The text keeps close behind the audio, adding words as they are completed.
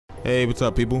Hey, what's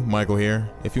up people? Michael here.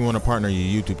 If you want to partner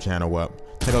your YouTube channel up,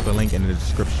 check out the link in the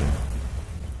description.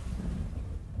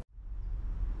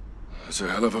 It's a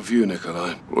hell of a view,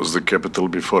 Nikolai. Was the capital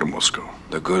before Moscow?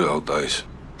 The good old days.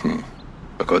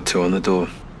 I got 2 on the door.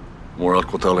 More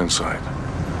Alcotel inside.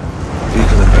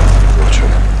 Vehicle inbound. Watch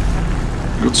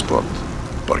Good spot.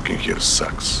 Parking here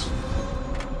sucks.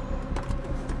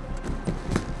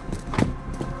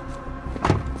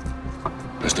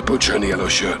 Mr. Butcher in the yellow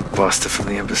shirt. Bastard from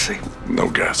the embassy. No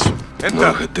gas.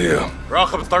 No good deal.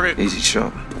 Easy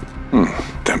shot.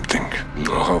 Tempting.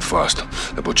 Oh, how fast?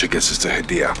 The Butcher gets us to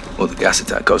Hadia. Or the gas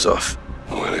attack goes off.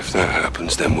 Well, if that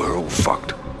happens, then we're all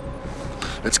fucked.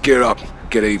 Let's gear up.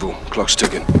 Get evil. Clock's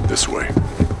ticking. This way.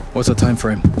 What's the time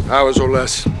frame? Hours or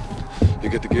less. You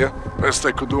get the gear? Best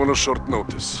I could do on a short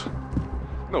notice.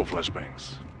 No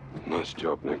flashbangs. Nice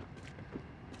job, Nick.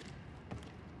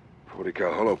 40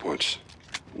 cal hollow points.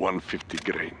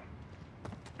 150 grain.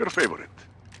 Your favorite.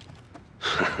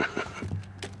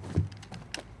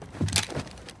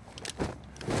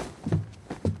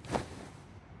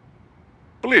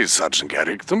 Please, Sergeant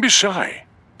Garrick, don't be shy.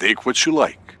 Take what you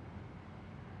like.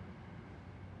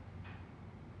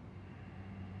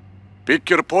 Pick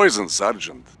your poison,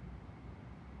 Sergeant.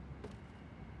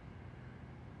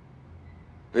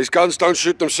 These guns don't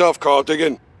shoot themselves, Carl. Dig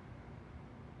in.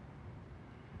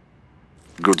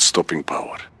 Good stopping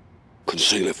power.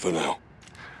 Conceal it for now.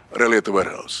 Rally at the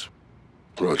warehouse.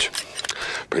 Roger.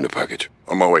 Bring the package.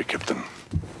 On my way, Captain.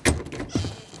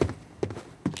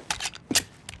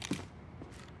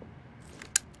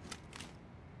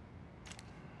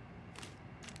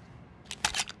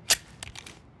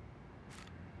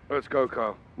 Let's go,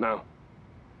 Carl. Now.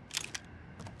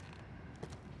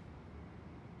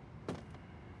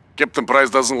 Captain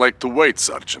Price doesn't like to wait,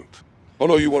 Sergeant. Oh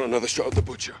no, you want another shot at the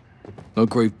Butcher? No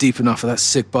grave deep enough for that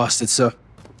sick bastard, sir.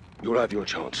 You'll have your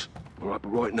chance. All right, but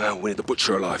right now, we need the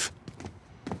Butcher alive.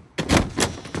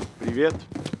 Привет.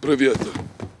 Привет.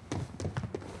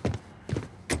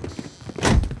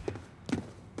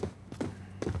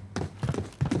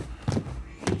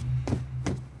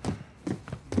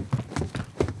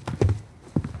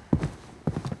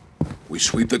 We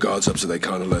sweep the guards up so they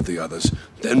can't alert the others,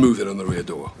 then move in on the rear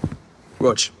door.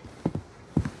 Rog.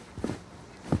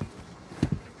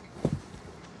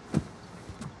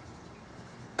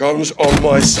 Guns on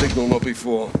my signal, not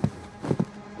before.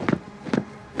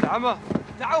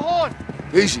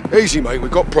 Easy, easy, mate.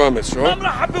 We've got permits, right?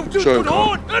 Show him,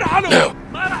 Carl. Now.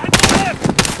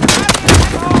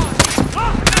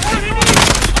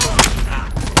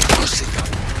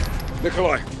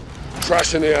 Nikolai,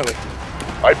 trash in the alley.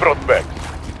 I brought bags.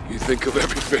 You think of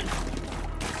everything.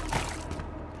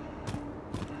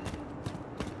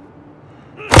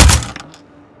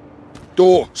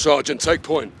 Door, Sergeant, take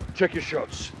point. Check your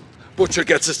shots. Butcher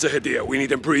gets us to Hadia. We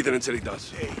need him breathing until he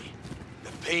does. Hey,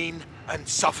 the pain and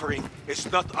suffering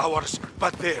is not ours,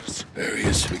 but theirs. There he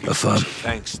is. Affirm.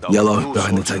 Thanks, though. Yellow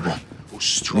behind the table. Whose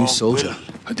strong New soldier.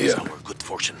 will is our good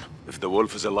fortune. If the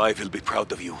wolf is alive, he'll be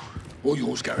proud of you. All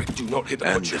yours, Garrick. Do not hit the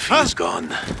And Butcher. if he's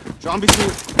gone...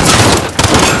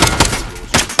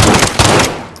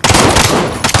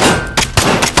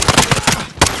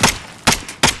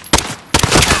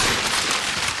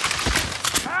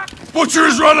 Butcher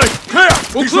is running! Clear!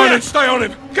 He's running! Stay on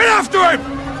him! Get after him!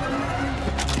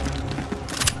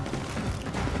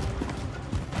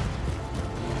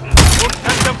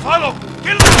 Let them follow!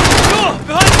 Kill them! Go!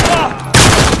 Behind the bar!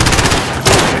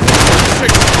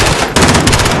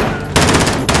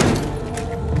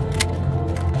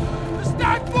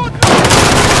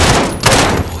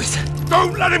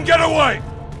 Don't let him get away!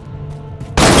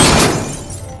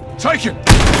 Take him!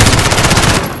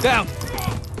 Down!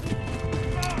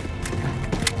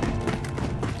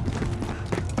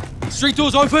 Street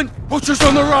doors open! Butcher's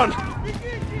on the run!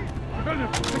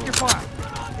 Take your fire.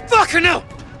 Fucking hell!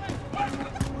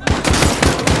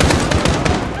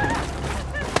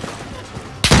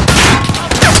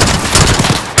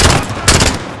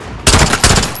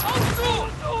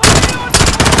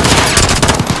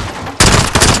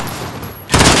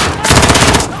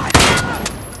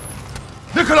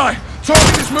 Nikolai!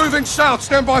 Target is moving south.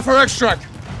 Stand by for extract.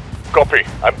 Copy.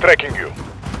 I'm tracking you.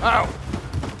 How?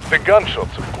 The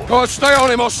gunshots, of course. Guard, stay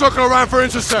on him. I'll circle around for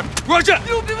intercept. Roger!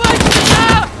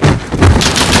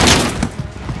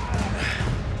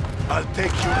 I'll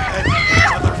take your head,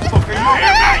 motherfucker! You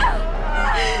hear me?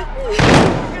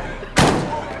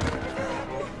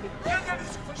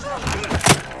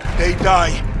 They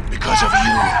die because of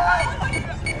you.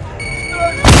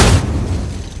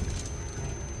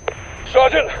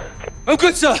 Sergeant! I'm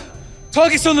good, sir!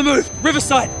 Target's on the move!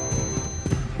 Riverside!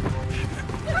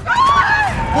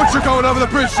 Butcher going over the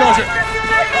bridge, Sergeant!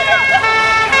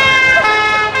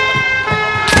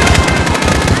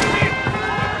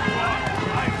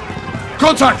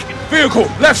 Contact! Vehicle,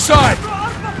 left side!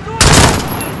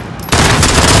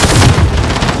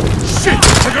 Shit!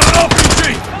 I got an RPG!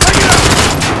 Take it out!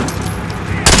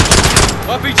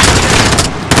 RPG!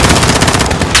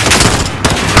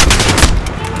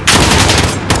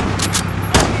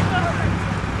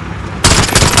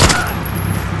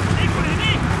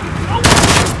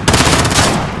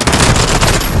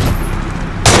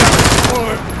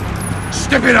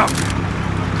 Step it up!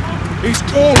 He's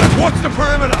calling! What's the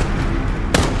perimeter?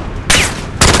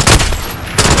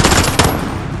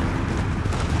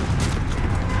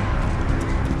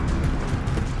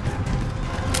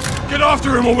 Get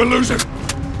after him or we'll lose him!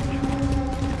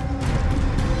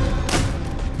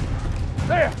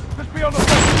 There! Just be on the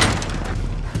left!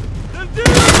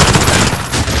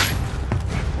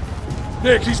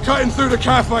 Nick, he's cutting through the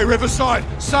cafe, Riverside.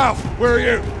 South, where are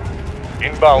you?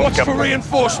 Inbound, Watch for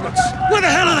reinforcements! Where the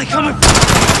hell are they coming from?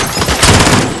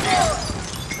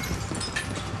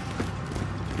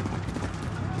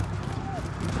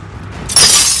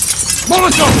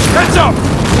 Molotov! Heads up!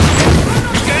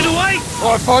 You getting away?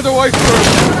 I'll find a way through.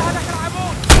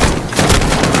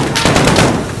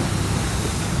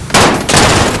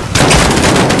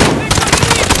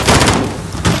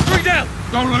 3 down!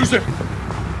 Don't lose him!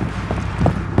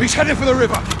 He's heading for the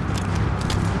river.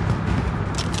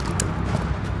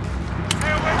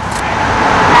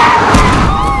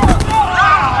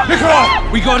 Nikolai!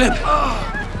 We got him!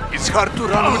 It's hard to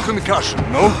run with concussion,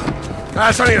 no?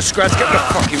 That's only a scratch. Get in the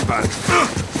fucking van.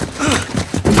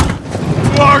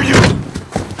 Who are you?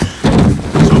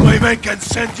 So my men can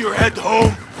send your head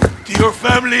home to your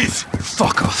families?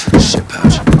 Fuck off,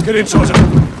 shitpouch. Get in, Sergeant.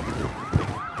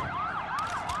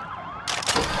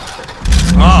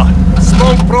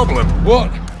 Small problem.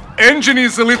 What? Engine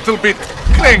is a little bit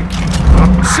clanky.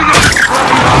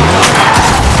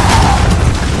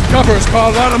 Cover us,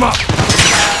 Carl. Line them up.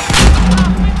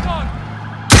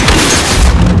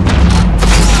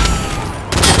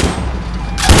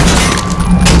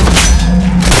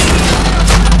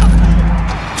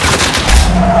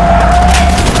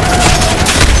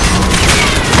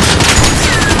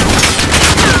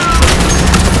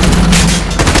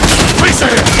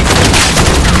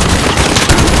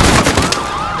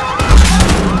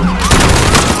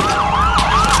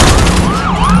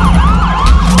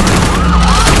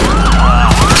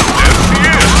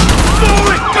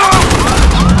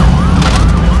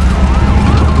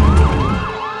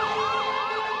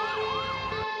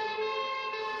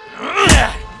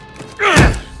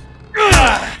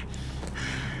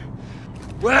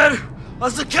 Where are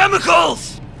the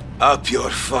chemicals? Up your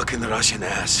fucking Russian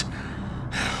ass.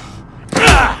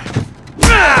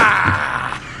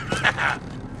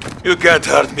 You can't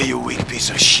hurt me, you weak piece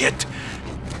of shit.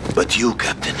 But you,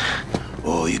 Captain,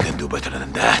 oh, you can do better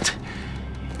than that.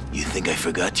 You think I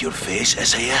forgot your face,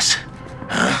 SAS?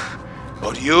 Huh?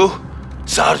 Or you,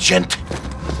 Sergeant?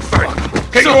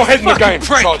 Get your head in the game,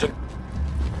 prick. Sergeant.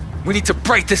 We need to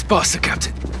break this bastard,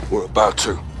 Captain. We're about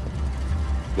to.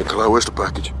 Nikolai, where's the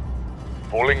package?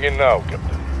 Pulling in now,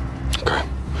 Captain. Okay.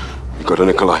 You go to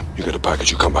Nikolai. You get a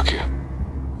package. You come back here.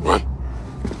 Right?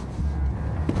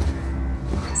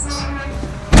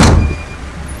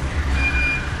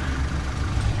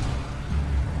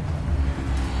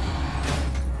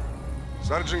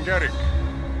 Sergeant Garrick,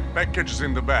 package is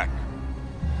in the back.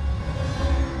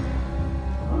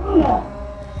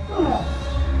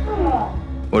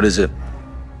 What is it?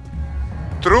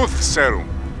 Truth serum.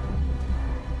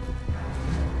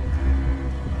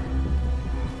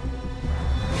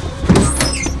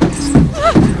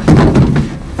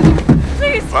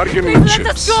 Bargaining Please let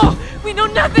us go! We know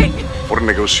nothing! for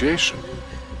negotiation.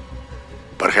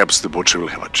 Perhaps the butcher will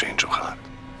have a change of heart.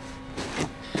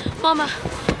 Mama,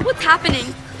 what's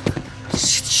happening?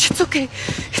 Shh, it's okay.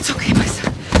 It's okay, my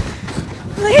son.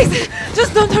 Please,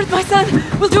 just don't hurt my son.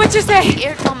 We'll do what you say. I'm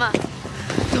scared, Mama.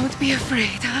 Don't be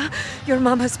afraid, huh? Your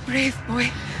mama's brave, boy.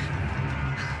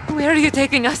 Where are you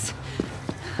taking us?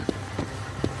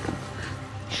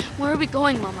 Where are we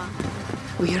going, Mama?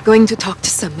 We are going to talk to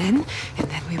some men,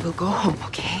 and then we will go home,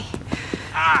 okay?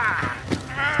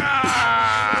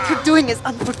 What you're doing is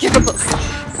unforgivable.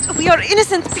 We are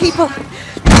innocent people.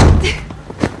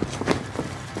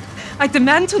 I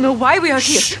demand to know why we are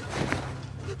here.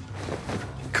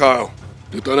 Kyle,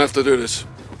 you don't have to do this.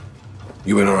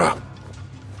 You in or out?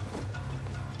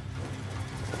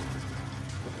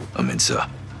 I'm in, sir.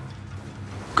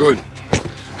 Good.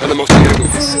 Hand them off to Diego.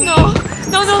 No,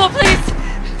 please.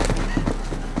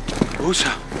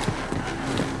 Usa.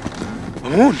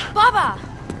 Mamoon. Baba!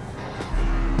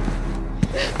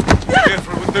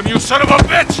 Careful with them, you son of a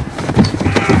bitch!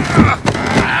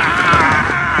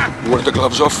 You want the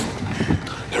gloves off?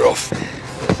 They're off.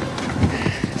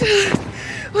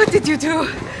 What did you do?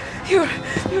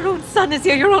 Your own son is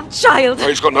here, your own child.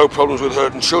 He's got no problems with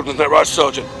hurting children, isn't that right,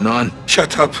 Sergeant? None.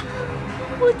 Shut up.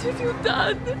 What have you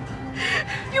done?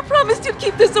 You promised you'd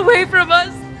keep this away from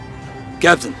us.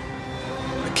 Captain,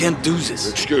 I can't do this.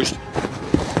 You're excused.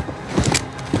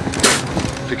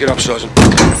 Pick it up, Sergeant.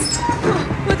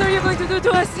 What are you going to do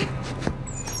to us?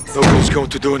 Nobody's going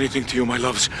to do anything to you, my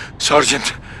loves.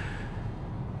 Sergeant,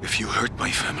 if you hurt my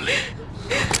family...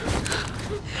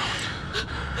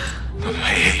 No,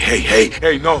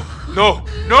 hey, no!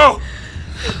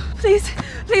 Please,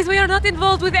 we are not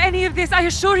involved with any of this, I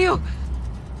assure you.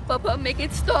 Papa, make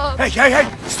it stop. Hey,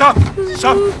 stop!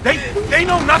 They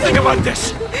know nothing about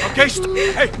this, okay?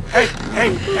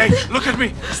 Hey, look at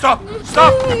me! Stop!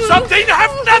 They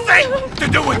have nothing to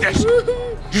do with this!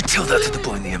 You tell that to the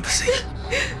boy in the embassy.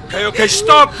 Okay,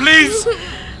 stop, please!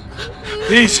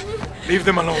 Please, leave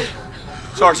them alone.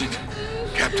 Sergeant,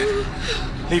 Captain,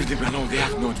 leave them alone. They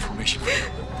have no information for you.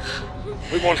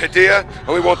 We want Hadir, and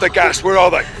we want the gas. Where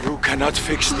are they? You cannot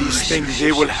fix these things.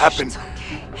 They will happen.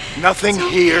 Nothing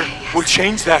here will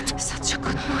change that. Such a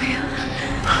good boy.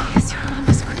 Yes, your mom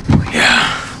is a good boy. Yeah.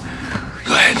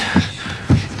 Go ahead.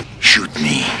 Shoot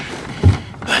me.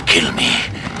 Kill me.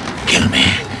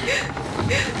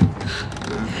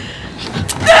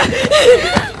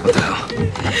 What the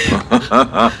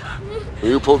hell?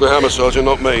 You pulled the hammer, Sergeant,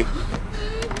 not me.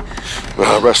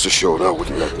 Well, rest assured, I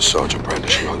wouldn't let the Sergeant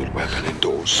brandish a loaded weapon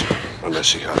indoors,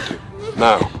 unless he had to.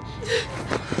 Now,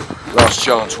 last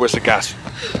chance, where's the gas?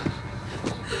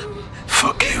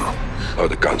 Fuck you. Oh,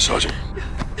 the gun, Sergeant.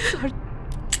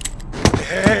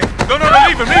 Hey, no,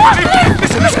 leave him.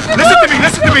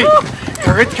 Listen to me.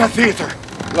 Karitka Theater.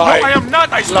 Lying. No, I am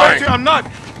not, I swear to you, I'm not.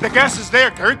 The gas is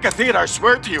there, Karitka Theater, I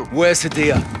swear to you. Where's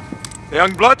Hadir? The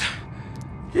young blood?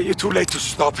 You're too late to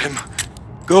stop him.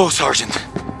 Go, Sergeant.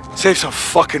 Save some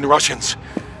fucking Russians.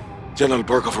 General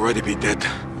Barkov already be dead.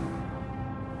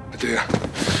 Hadir,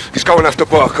 he's going after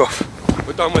Barkov.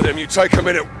 We're done with him, you take a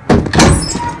minute.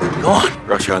 Go on.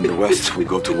 Russia and the West will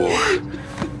go to war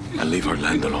and leave our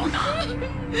land alone.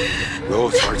 Go,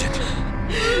 Sergeant.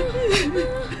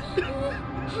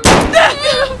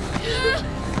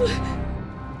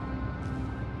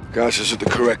 Gas is at the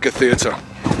Koreka Theater.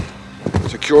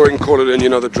 Secure it and call it in, you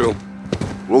know the drill.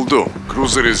 Will do.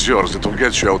 Cruiser is yours. It will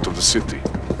get you out of the city.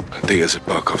 Hadir's at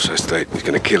Barkov's estate. He's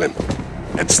gonna kill him.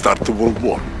 And start the World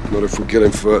War. Not if we kill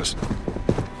him first.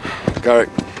 Garrick,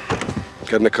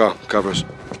 get in the car. Cover us.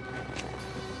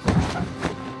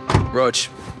 Rog.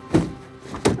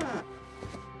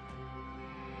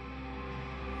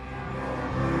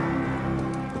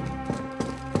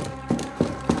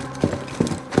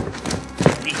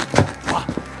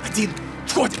 Один,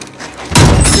 входь!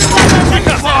 Всем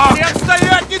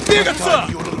стоять, не двигаться!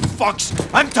 You little fucks!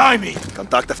 Untie me!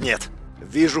 Контактов нет.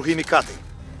 Вижу химикаты.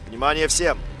 Внимание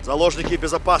всем! Заложники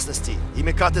безопасности.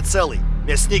 Химикаты целый.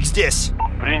 Мясник здесь.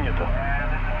 Принято.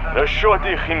 Расчет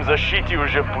их химзащите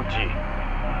уже в пути.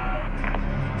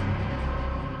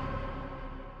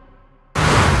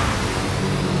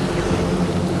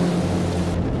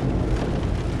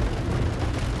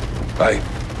 Hey,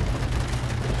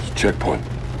 it's a checkpoint.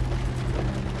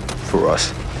 For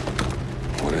us.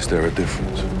 What is there a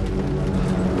difference?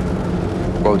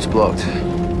 Road's blocked.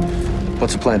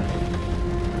 What's the plan?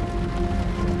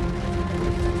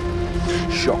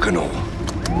 Shock and all.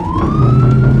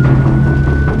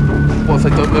 What if they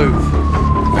don't move?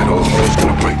 Then all hell's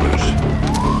gonna break loose.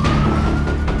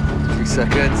 3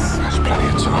 seconds. That's plenty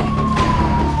of time.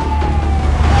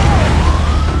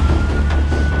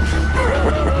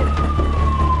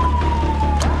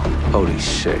 Holy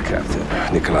shit, Captain.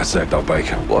 Nikolai said they'll bake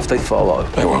him. What if they follow?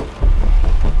 They won't.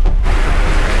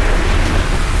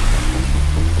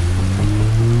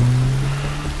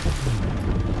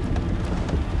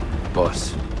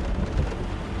 Boss.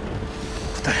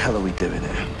 What the hell are we doing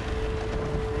here?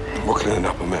 We're cleaning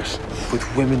up a mess. With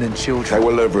women and children. They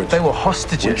were leverage. They were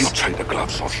hostages. When you take the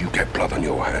gloves off, you get blood on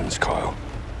your hands, Kyle.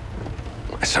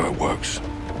 That's how it works.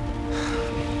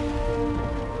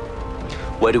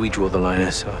 Where do we draw the line,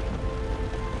 sir?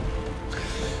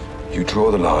 You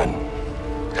draw the line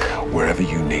wherever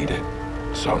you need it,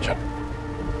 Sergeant.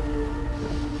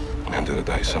 At the end of the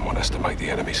day, someone has to make the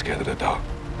enemy scared of the dark.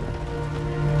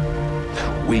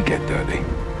 We get dirty,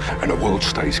 and the world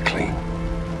stays clean.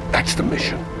 That's the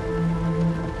mission.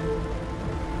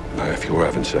 Now, if you're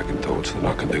having second thoughts, then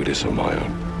I can do this on my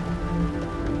own.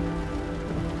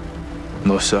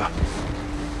 No, sir.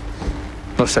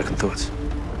 No second thoughts.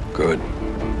 Good. Good.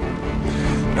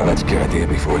 Now let's get out of here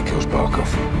before he kills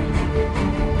Barkov.